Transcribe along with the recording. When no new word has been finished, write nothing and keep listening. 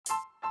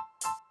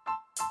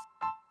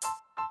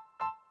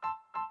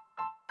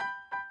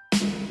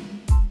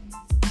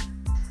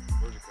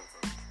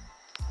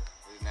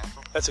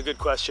That's a good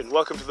question.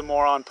 Welcome to the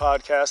Moron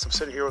Podcast. I'm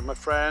sitting here with my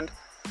friend.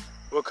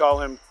 We'll call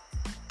him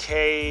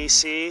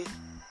KC.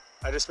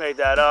 I just made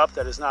that up.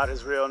 That is not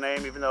his real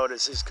name, even though it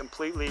is his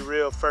completely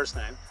real first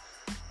name.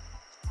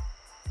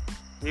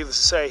 Needless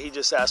to say, he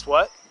just asked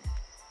what?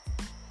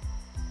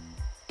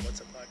 What's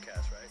a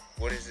podcast, right?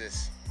 What is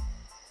this?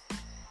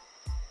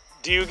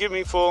 Do you give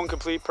me full and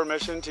complete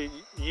permission to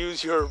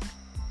use your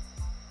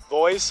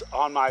voice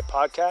on my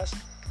podcast?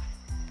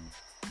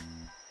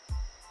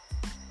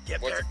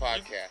 What's a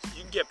podcast?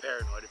 You can get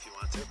paranoid if you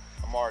want to.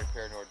 I'm already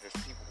paranoid. There's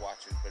people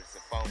watching, but it's a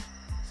phone,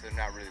 so they're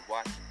not really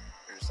watching.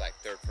 They're just like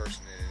third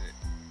person in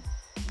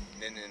it.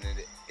 And then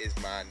it is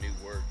my new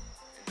word.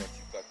 And don't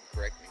you fucking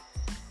correct me.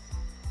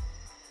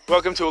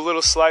 Welcome to a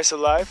little slice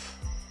of life.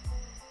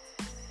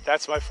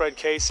 That's my friend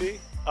Casey.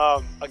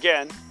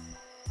 Again,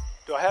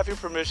 do I have your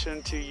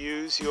permission to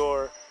use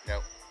your... No.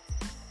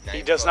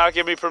 He does not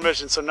give me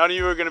permission, so none of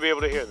you are going to be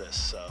able to hear this.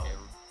 So.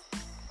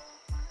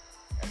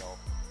 At all.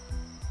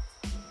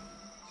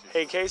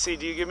 Hey Casey,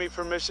 do you give me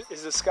permission?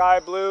 Is the sky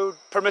blue?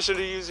 Permission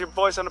to use your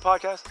voice on the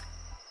podcast?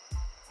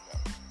 No.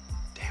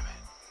 Damn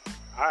it.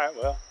 All right,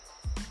 well.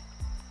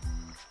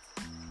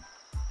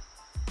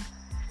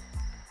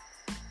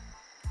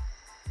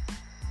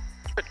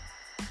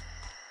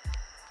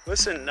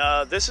 Listen,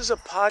 this is a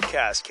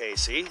podcast,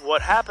 Casey.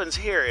 What happens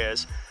here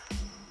is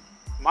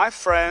my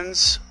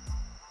friends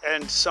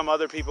and some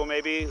other people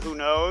maybe, who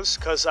knows,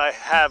 because I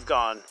have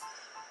gone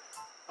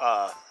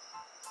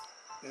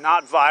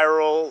not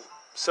viral,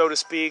 so to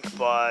speak,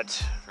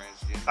 but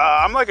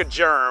I'm like a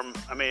germ.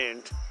 I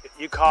mean,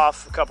 you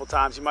cough a couple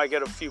times, you might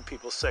get a few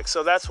people sick.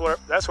 So that's where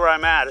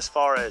I'm at as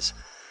far as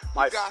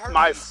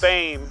my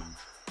fame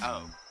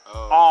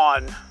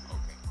on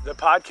the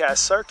podcast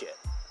circuit.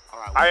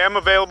 I am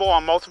available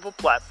on multiple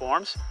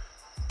platforms,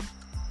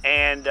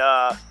 and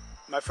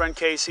my friend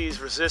Casey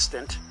is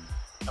resistant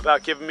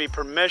about giving me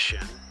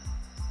permission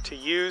to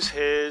use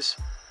his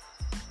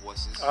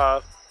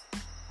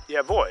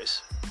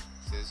voice.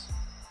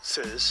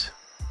 Sis.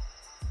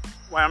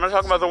 Well, I'm not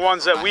talking about the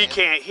ones that we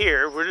can't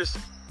hear. We're just...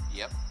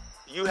 Yep.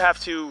 You have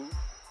to...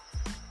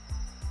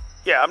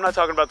 Yeah, I'm not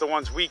talking about the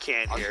ones we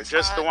can't hear.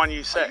 Just the one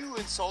you say. Are you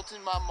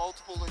insulting my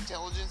multiple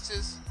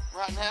intelligences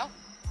right now?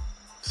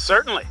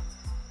 Certainly.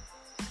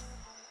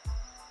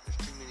 There's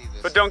too many of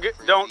us. But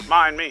don't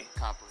mind me.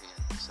 Comprehend.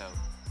 So,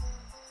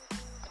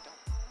 I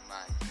don't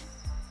mind you.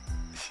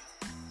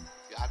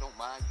 If I don't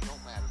mind, you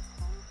don't matter.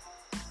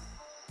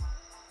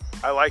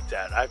 I like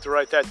that. I have to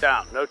write that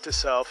down. Note to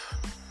self.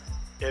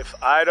 If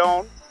I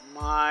don't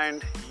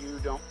mind, you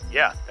don't.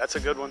 Yeah, that's a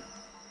good one.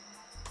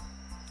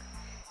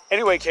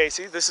 Anyway,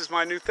 Casey, this is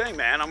my new thing,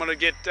 man. I'm gonna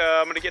get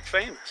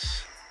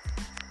famous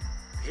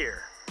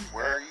here.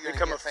 Where are you gonna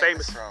become get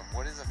famous from?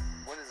 What is a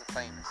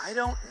famous? I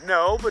don't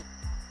know, but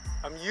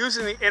I'm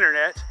using the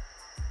internet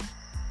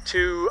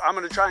I'm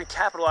gonna try and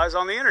capitalize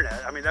on the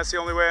internet. I mean, that's the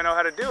only way I know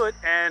how to do it.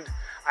 And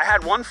I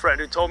had one friend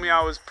who told me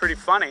I was pretty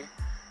funny,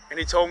 and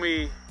he told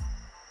me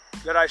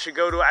that I should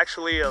go to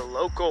actually a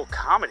local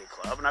comedy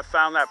club, and I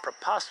found that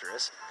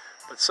preposterous.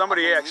 But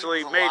somebody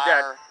actually made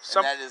that.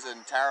 And that is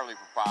entirely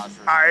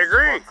preposterous. I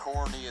agree. You are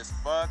corny as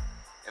fuck.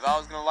 If I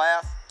was gonna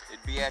laugh,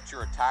 it'd be at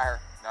your attire,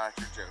 not at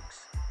your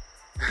jokes.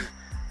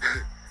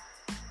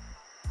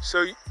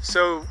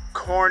 So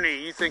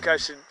corny. You think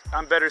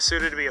I'm better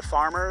suited to be a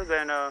farmer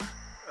than a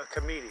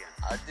comedian?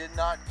 I did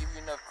not give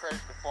you enough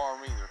credit to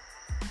farm either.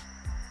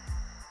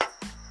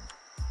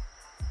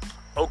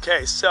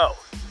 Okay, so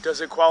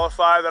does it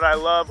qualify that I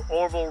love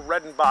Orville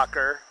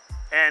Redenbacher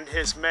and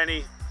his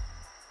many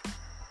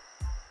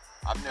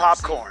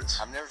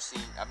popcorns? I've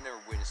never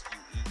witnessed you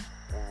eat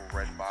Orville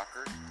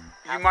Redenbacher.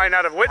 You might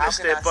not have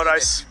witnessed it, but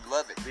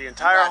love it. The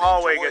entire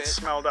hallway gets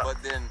smelled up.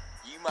 But then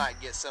you might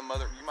get you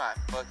might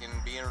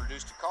fucking be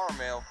introduced to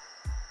caramel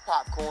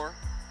popcorn,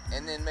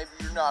 and then maybe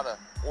you're not a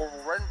Orville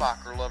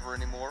Redenbacher lover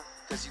anymore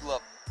because you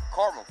love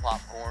caramel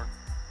popcorn.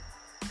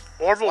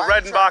 Orville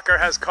Redenbacher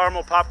has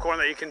caramel popcorn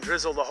that you can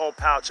drizzle the whole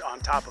pouch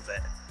on top of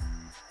it.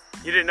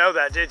 You didn't know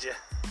that, did you?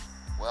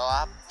 Well,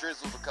 I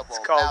drizzled a couple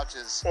of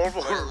pouches, but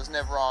it was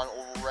never on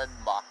Orville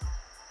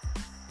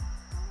Redenbacher.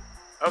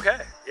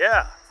 Okay,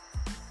 yeah.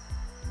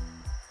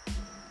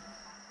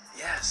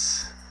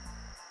 Yes.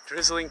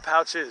 Drizzling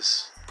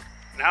pouches.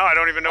 Now I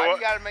don't even know what...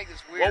 you gotta make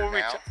this weird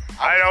now?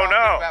 I don't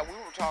know. We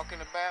were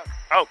talking about...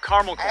 Oh,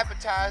 caramel corn.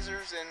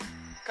 Appetizers and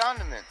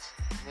condiments.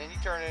 And then you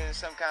turn it into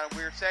some kind of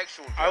weird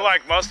sexual joke. I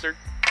like mustard.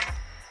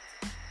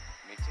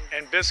 Me too.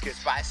 And biscuits.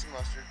 Spicy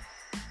mustard.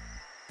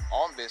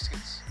 On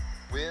biscuits.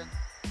 With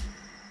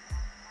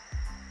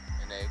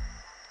an egg.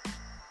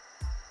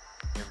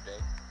 Every day.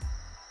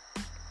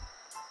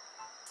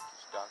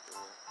 Just doctor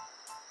with.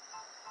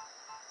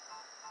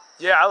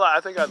 Yeah, I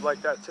think I'd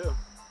like that too.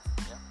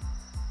 Yeah.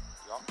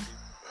 You ought to.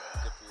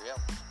 Good for your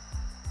health.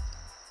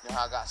 You know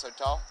how I got so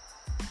tall?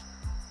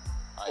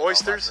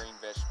 Oysters? Green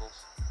vegetables.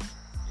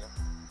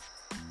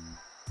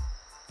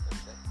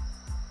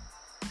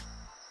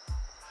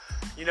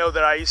 You know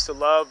that I used to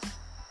love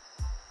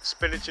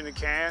spinach in a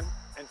can.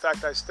 In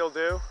fact, I still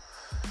do.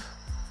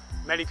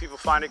 Many people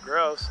find it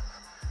gross.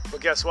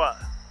 But guess what?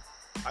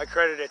 I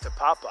credit it to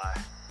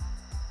Popeye.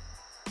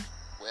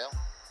 Well,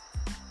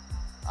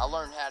 I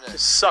learned how to. It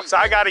sucks.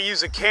 I got to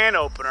use a can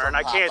opener, and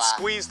I can't Popeye.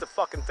 squeeze the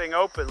fucking thing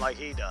open like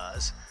he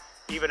does,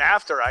 even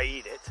after I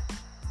eat it.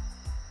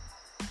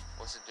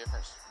 What's the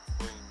difference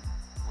between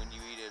when you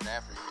eat it and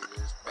after you eat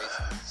it? It's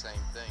basically the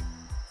same thing.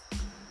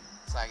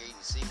 It's like eating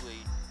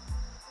seaweed,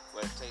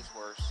 but it tastes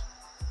worse.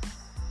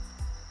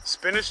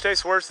 Spinach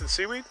tastes worse than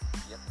seaweed?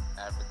 Yep,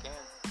 out of a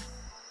can.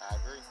 I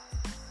agree.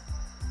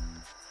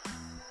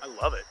 I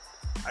love it.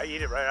 I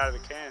eat it right out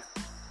of the can.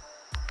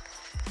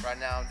 Right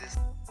now, I'm just.